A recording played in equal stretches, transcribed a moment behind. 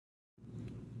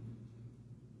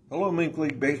Hello, Mink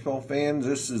League baseball fans.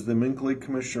 This is the Mink League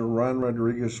Commissioner Ron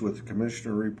Rodriguez with the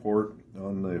Commissioner Report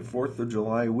on the 4th of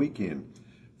July weekend.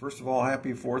 First of all,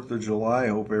 happy 4th of July. I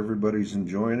hope everybody's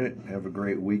enjoying it. Have a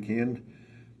great weekend.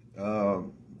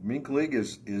 Mink League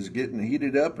is getting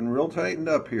heated up and real tightened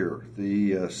up here.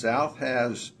 The South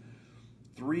has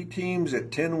 3 teams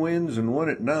at 10 wins and 1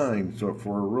 at 9. So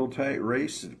for a real tight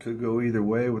race, it could go either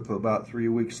way with about 3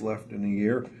 weeks left in the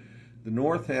year. The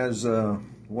North has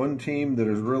one team that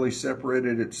has really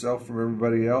separated itself from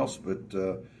everybody else, but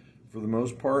for the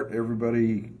most part,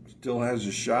 everybody still has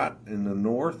a shot in the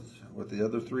North with the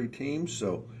other 3 teams.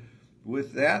 So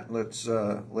with that, let's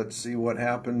see what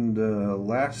happened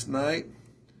last night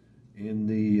in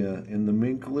the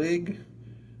Mink League.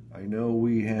 I know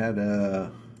we had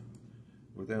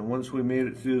once we made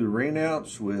it through the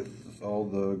rainouts with all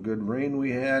the good rain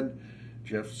we had.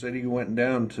 Jeff City went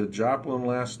down to Joplin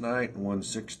last night and won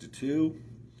 6-2.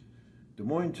 Des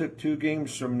Moines took 2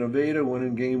 games from Nevada,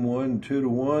 winning game 1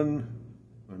 2-1,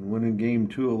 and winning game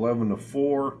 2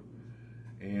 11-4.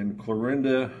 And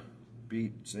Clarinda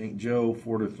beat St. Joe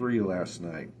 4-3 last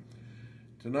night.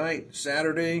 Tonight,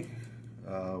 Saturday,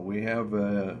 we have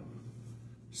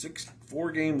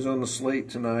 4 games on the slate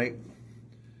tonight.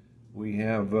 We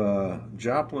have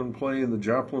Joplin playing the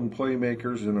Joplin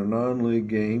Playmakers in a non-league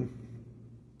game.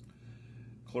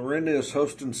 Clarinda is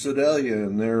hosting Sedalia,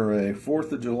 and they're a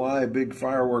 4th of July big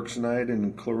fireworks night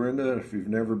in Clarinda. If you've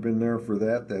never been there for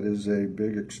that, that is a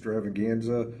big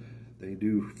extravaganza. They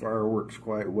do fireworks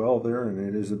quite well there, and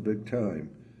it is a big time.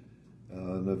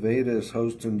 Nevada is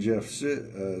hosting Jeff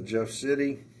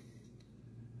City,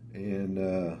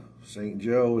 and St.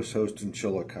 Joe is hosting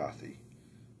Chillicothe.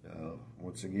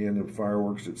 Once again, the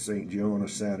fireworks at St. Joe on a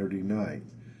Saturday night.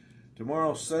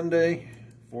 Tomorrow, Sunday,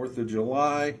 4th of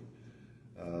July.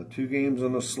 2 games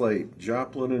on the slate.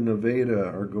 Joplin and Nevada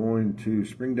are going to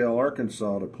Springdale,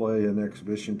 Arkansas to play an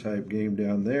exhibition type game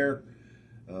down there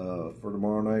for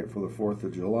tomorrow night for the 4th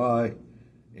of July.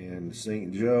 And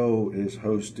St. Joe is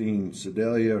hosting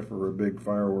Sedalia for a big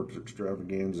fireworks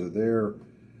extravaganza there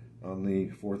on the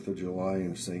 4th of July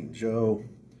in St. Joe.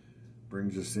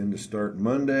 Brings us in to start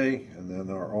Monday, and then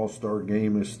our All-Star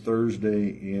game is Thursday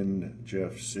in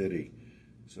Jeff City.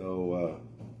 So,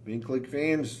 Mink League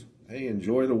fans, hey,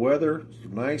 enjoy the weather. It's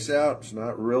nice out. It's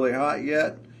not really hot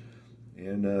yet.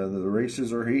 And the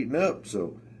races are heating up.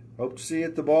 So hope to see you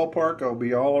at the ballpark. I'll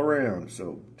be all around.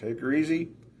 So take her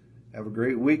easy. Have a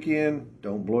great weekend.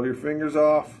 Don't blow your fingers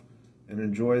off. And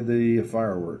enjoy the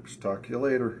fireworks. Talk to you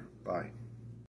later. Bye.